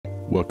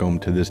Welcome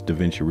to this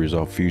DaVinci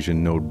Resolve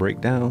Fusion node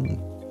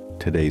breakdown.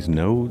 Today's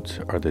nodes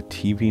are the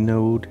TV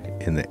node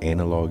and the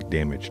analog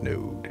damage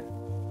node.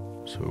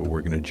 So we're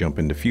going to jump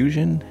into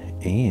Fusion,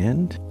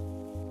 and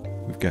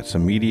we've got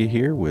some media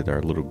here with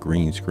our little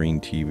green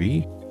screen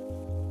TV.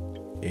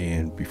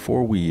 And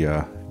before we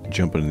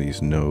jump into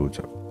these nodes,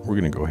 we're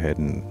going to go ahead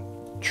and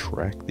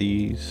track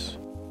these.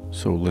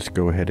 So let's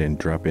go ahead and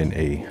drop in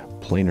a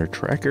planar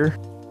tracker.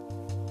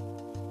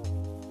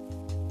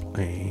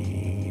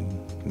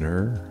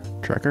 Planar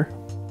tracker.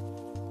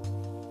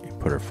 And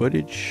put our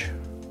footage.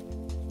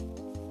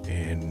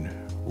 And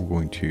we're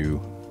going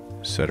to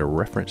set a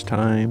reference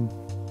time.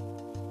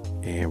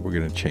 And we're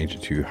going to change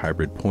it to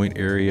hybrid point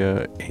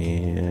area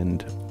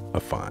and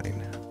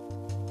affine.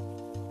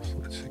 So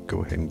let's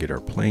go ahead and get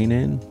our plane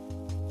in.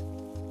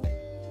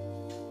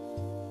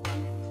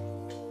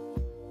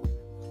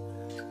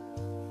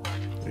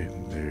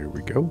 And there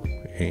we go.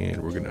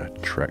 And we're going to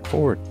track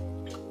forward.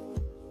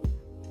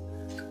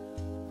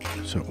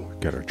 So we've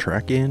got our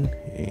track in,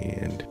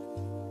 and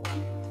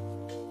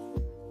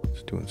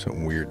it's doing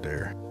something weird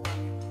there.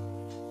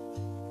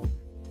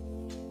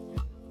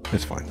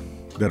 That's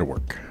fine. That'll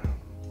work.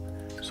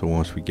 So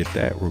once we get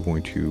that, we're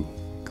going to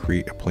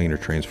create a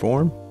planar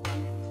transform,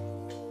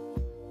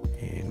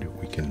 and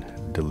we can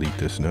delete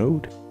this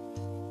node.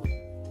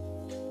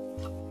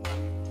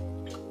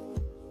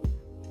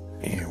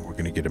 And we're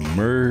going to get a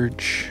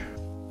merge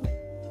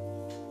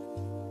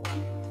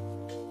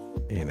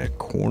and a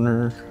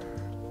corner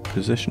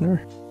positioner.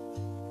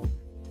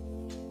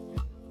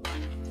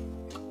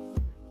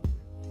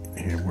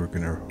 And we're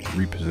going to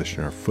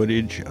reposition our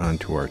footage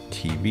onto our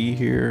TV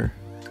here.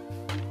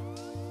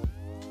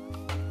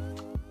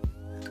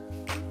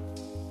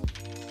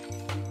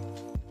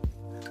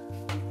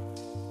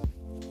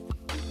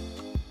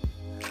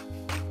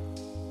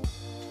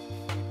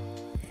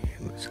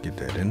 And let's get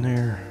that in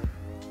there.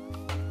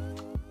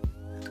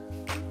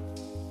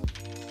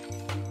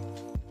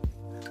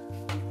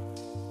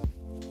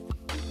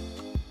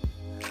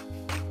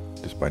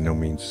 This by no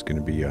means is going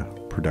to be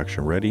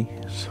production ready,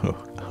 so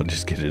I'll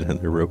just get it in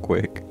there real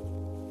quick.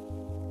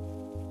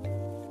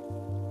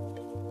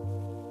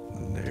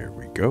 And there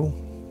we go.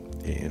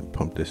 And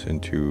pump this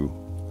into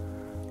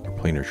our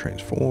planar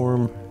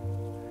transform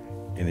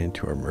and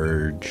into our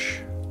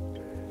merge.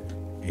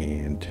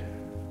 And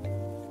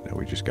now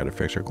we just got to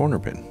fix our corner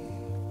pin.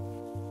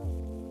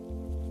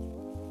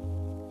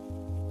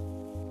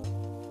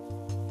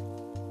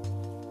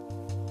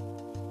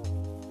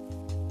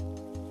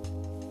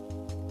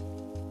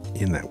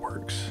 And that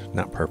works.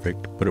 Not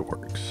perfect, but it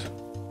works.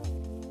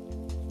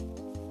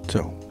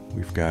 So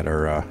we've got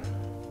our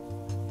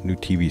new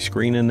TV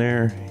screen in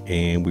there,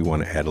 and we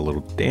want to add a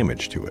little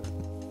damage to it.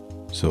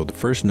 So the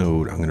first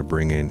node I'm going to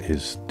bring in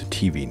is the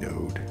TV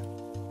node.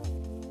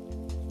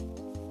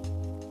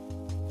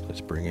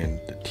 Let's bring in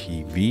the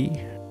TV,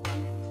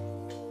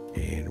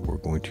 and we're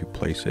going to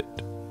place it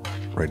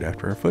right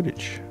after our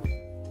footage.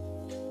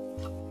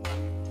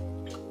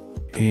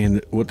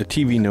 And what the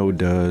TV node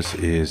does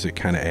is it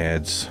kind of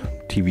adds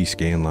TV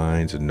scan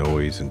lines and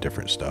noise and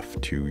different stuff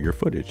to your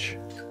footage.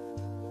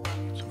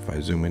 So if I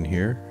zoom in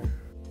here,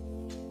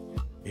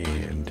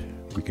 and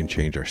we can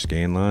change our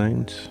scan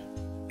lines.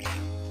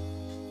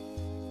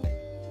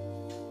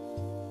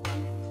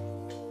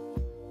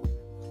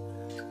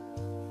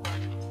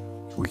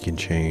 We can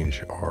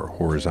change our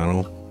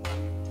horizontal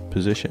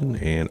position,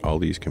 and all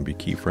these can be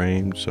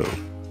keyframed. So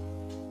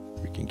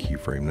we can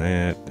keyframe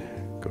that,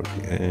 go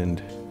to the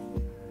end,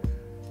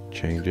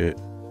 change it,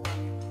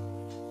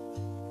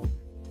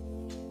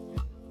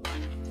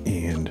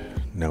 and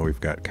now we've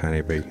got kind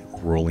of a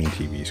rolling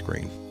TV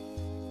screen.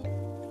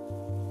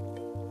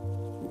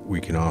 We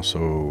can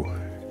also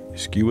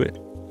skew it.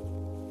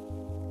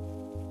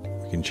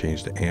 We can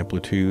change the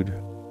amplitude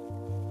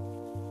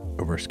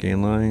of our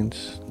scan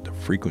lines, the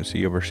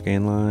frequency of our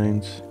scan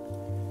lines,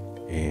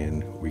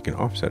 and we can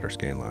offset our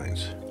scan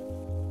lines.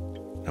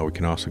 Now we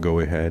can also go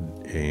ahead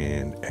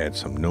and add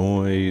some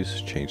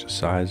noise, change the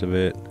size of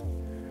it,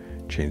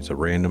 change the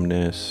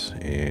randomness,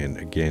 and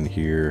again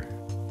here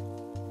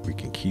we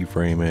can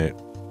keyframe it,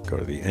 go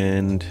to the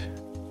end,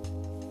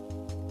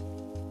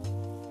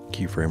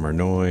 keyframe our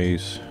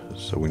noise,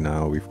 so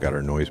we've got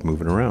our noise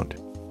moving around.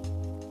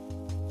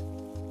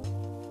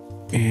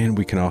 And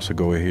we can also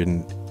go ahead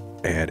and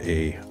add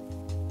a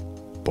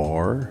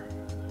bar.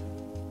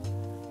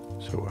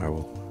 So I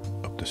will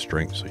up the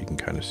strength so you can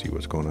kind of see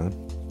what's going on.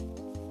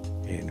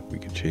 And we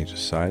can change the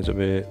size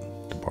of it,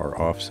 the bar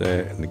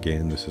offset, and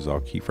again, this is all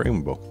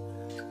keyframeable.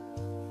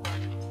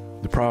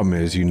 The problem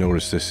is, you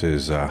notice this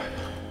is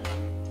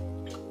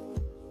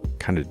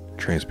kind of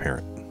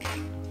transparent.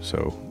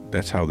 So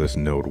that's how this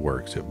node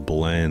works. It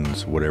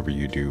blends whatever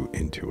you do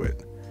into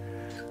it.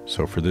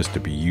 So for this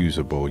to be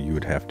usable, you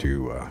would have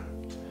to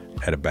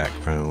add a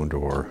background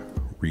or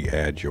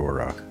re-add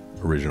your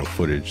original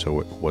footage so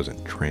it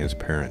wasn't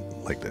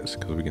transparent like this,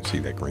 because we can see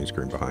that green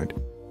screen behind.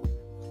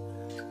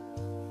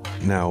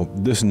 Now,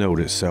 this node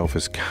itself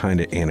is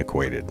kind of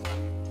antiquated,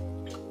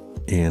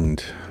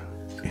 and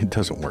it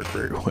doesn't work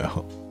very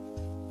well.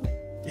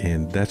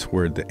 And that's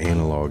where the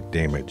analog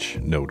damage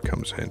node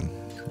comes in.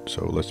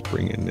 So let's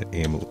bring in the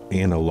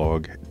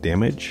analog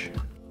damage.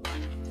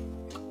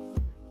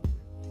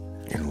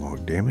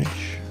 Analog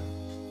damage.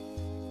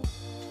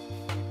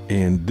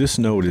 And this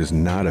node is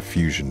not a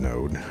Fusion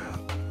node.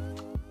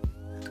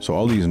 So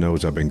all these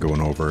nodes I've been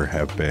going over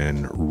have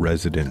been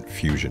resident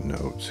Fusion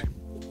nodes.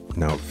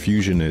 Now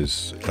Fusion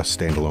is a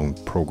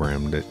standalone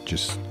program that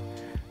just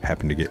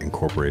happened to get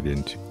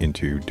incorporated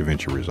into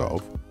DaVinci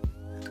Resolve.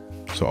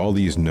 So all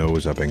these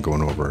nodes I've been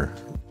going over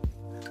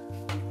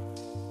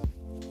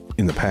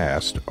in the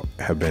past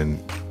have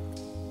been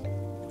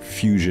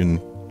Fusion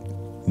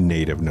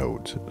native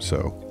nodes.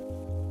 So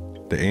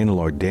the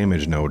analog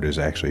damage node is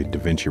actually a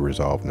DaVinci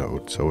Resolve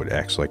node. So it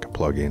acts like a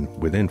plugin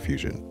within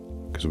Fusion,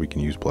 because we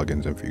can use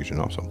plugins in Fusion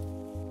also.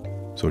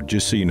 So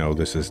just so you know,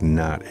 this is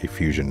not a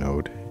Fusion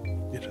node.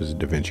 It is a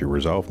DaVinci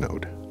Resolve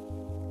node.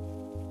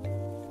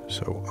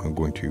 So I'm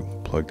going to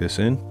plug this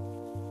in,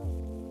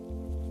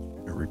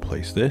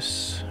 replace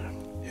this,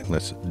 and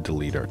let's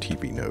delete our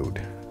TP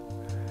node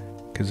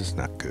because it's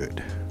not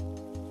good.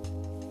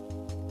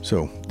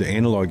 So the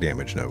analog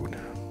damage node.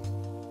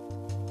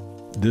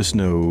 This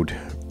node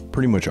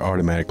pretty much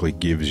automatically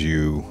gives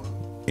you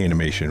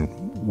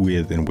animation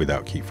with and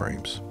without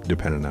keyframes,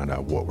 depending on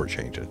what we're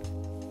changing.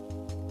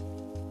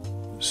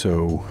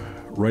 So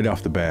right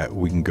off the bat,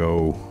 we can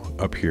go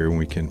up here and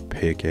we can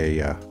pick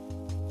a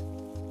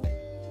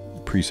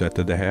preset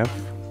that they have.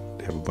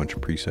 They have a bunch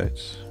of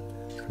presets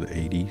for the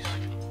 80s,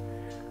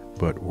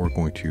 but we're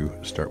going to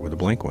start with a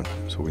blank one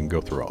so we can go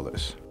through all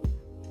this.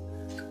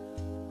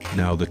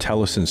 Now the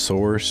Tellison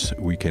source,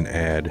 we can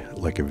add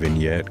like a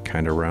vignette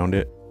kind of around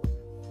it,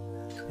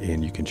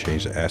 and you can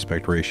change the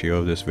aspect ratio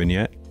of this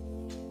vignette,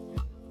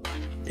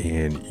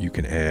 and you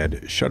can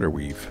add shutter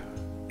weave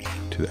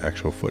to the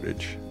actual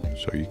footage.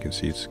 So you can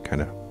see it's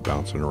kind of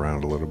bouncing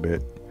around a little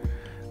bit.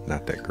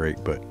 Not that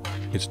great, but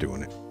it's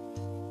doing it.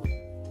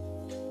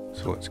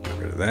 So let's get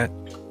rid of that.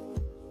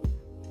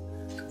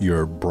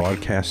 Your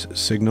broadcast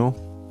signal,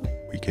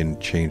 we can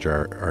change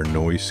our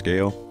noise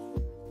scale.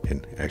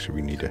 And actually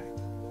we need to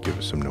give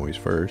it some noise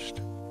first.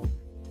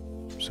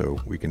 So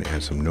we can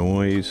add some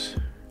noise.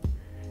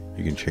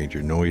 You can change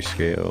your noise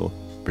scale,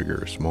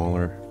 bigger or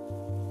smaller.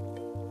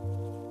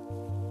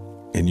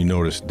 And you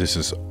notice this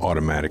is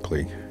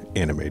automatically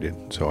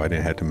animated, so I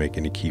didn't have to make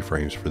any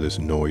keyframes for this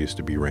noise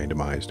to be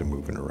randomized and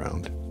moving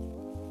around.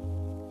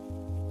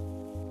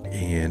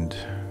 And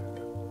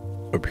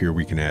up here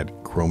we can add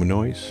chroma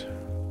noise.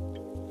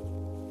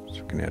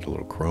 So we can add a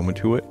little chroma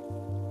to it.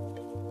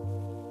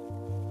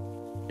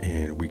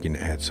 And we can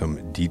add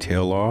some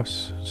detail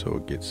loss so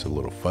it gets a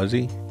little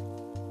fuzzy.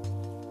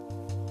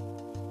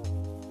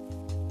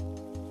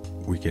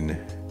 We can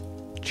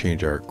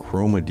change our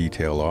chroma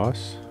detail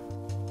loss.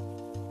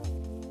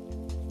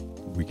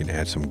 We can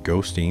add some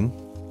ghosting.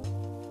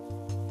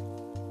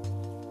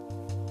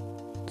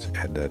 Let's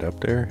add that up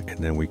there, and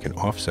then we can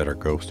offset our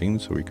ghosting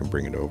so we can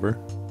bring it over.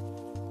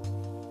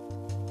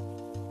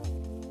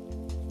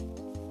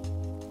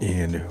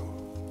 And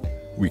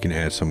we can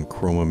add some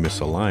chroma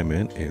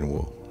misalignment, and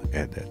we'll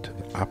add that to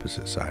the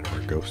opposite side of our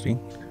ghosting.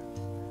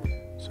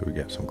 So we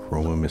got some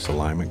chroma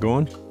misalignment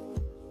going.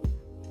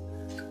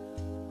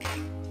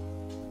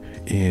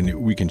 And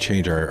we can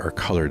change our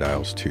color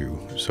dials too.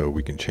 So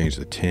we can change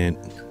the tint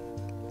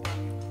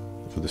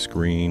for the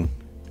screen,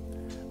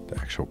 the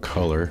actual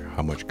color,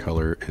 how much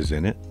color is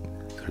in it.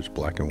 There's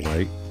black and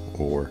white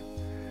or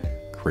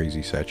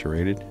crazy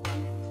saturated.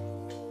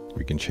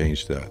 We can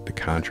change the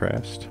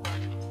contrast,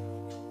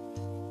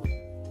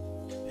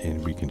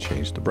 and we can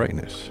change the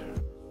brightness.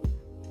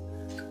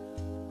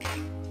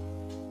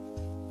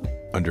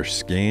 Under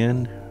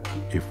scan,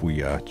 if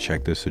we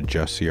check this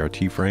adjust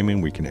CRT framing,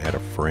 we can add a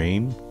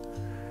frame,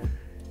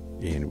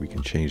 and we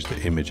can change the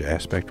image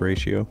aspect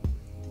ratio.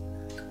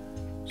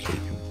 So we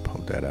can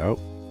pump that out.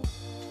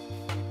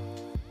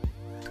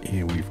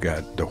 And we've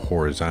got the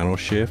horizontal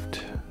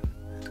shift.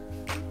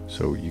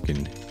 So you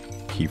can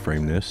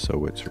keyframe this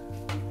so it's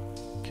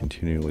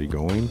continually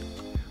going.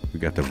 We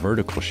got the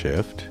vertical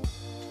shift.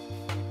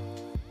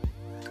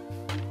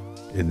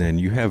 And then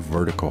you have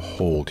vertical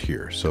hold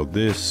here. So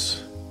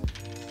this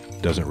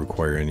doesn't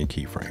require any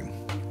keyframe.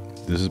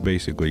 This is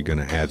basically going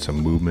to add some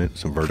movement,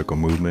 some vertical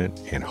movement,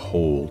 and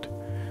hold.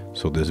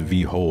 So this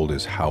V hold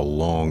is how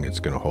long it's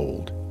going to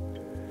hold,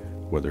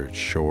 whether it's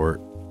short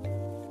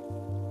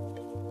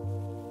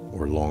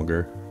or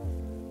longer.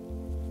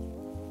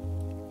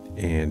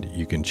 And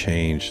you can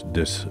change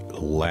this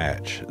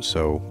latch.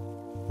 So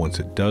once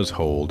it does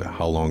hold,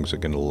 how long is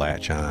it going to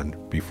latch on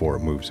before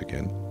it moves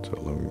again? So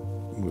let me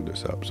move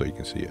this up so you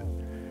can see it.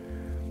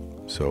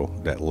 So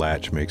that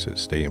latch makes it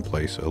stay in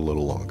place a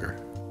little longer.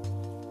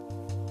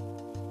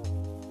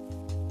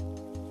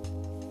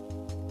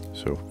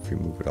 So if you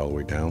move it all the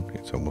way down,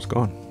 it's almost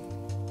gone.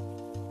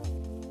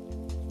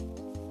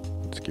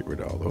 Let's get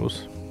rid of all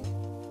those.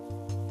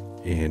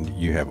 And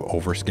you have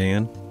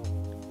overscan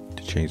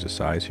to change the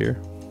size here.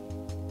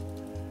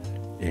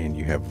 And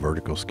you have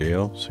vertical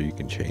scale, so you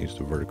can change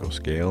the vertical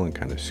scale and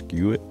kind of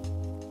skew it.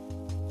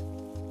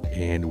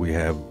 And we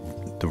have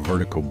the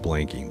vertical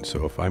blanking.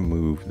 So if I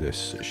move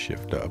this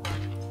shift up,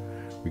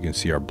 we can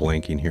see our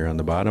blanking here on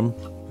the bottom,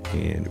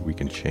 and we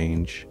can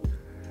change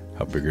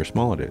how big or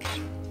small it is.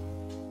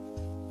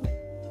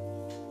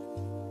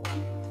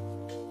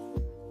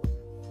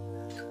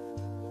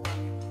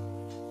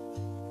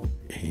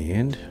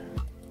 And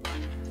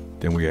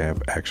then we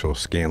have actual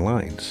scan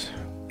lines.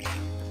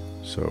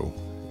 So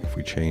if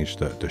we change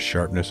the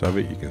sharpness of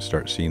it, you can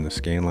start seeing the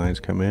scan lines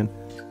come in.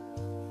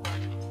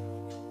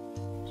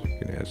 So you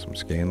can add some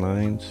scan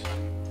lines.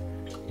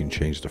 You can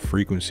change the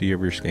frequency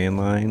of your scan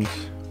lines.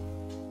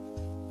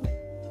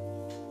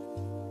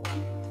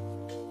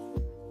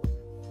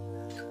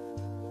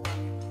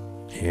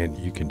 And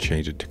you can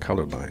change it to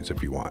colored lines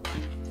if you want.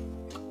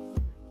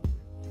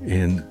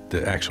 In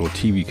the actual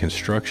TV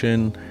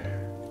construction,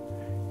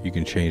 you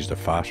can change the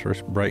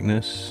phosphorus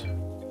brightness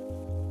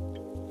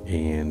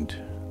and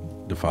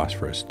the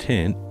phosphorus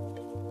tint.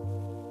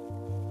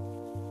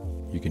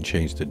 You can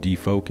change the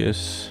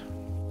defocus.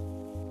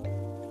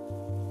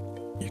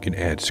 You can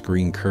add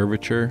screen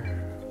curvature.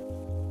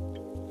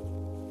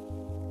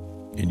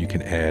 And you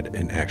can add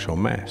an actual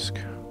mask.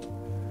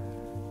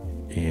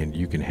 And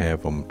you can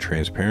have them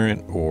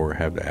transparent or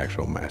have the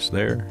actual mask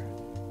there.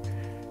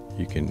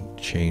 You can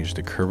change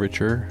the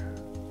curvature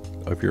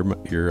of your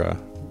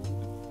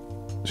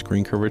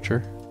screen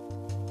curvature,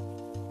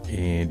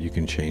 and you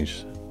can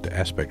change the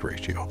aspect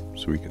ratio,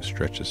 so we can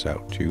stretch this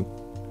out to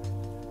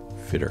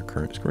fit our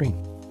current screen.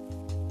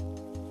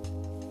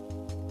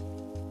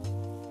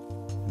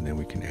 And then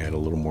we can add a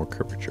little more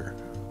curvature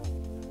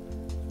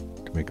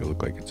to make it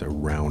look like it's a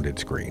rounded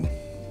screen.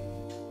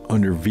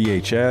 Under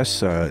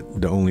VHS,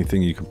 the only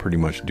thing you can pretty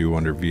much do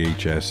under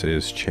VHS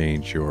is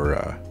change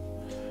your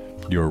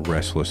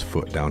restless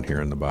foot down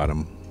here in the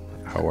bottom.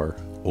 How our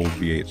old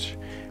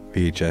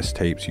VHS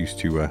tapes used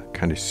to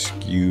kind of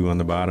skew on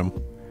the bottom.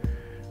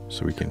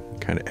 So we can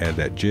kind of add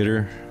that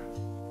jitter.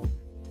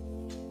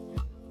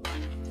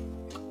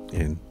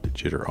 And the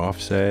jitter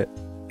offset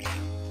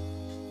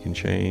can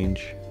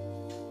change.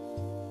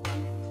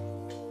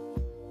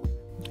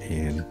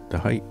 And the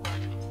height,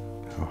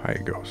 how high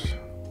it goes.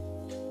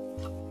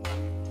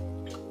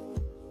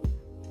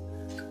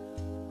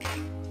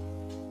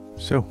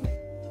 So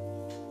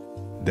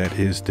that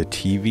is the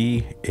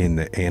TV in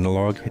the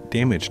analog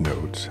damage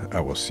nodes.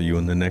 I will see you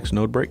in the next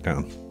node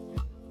breakdown.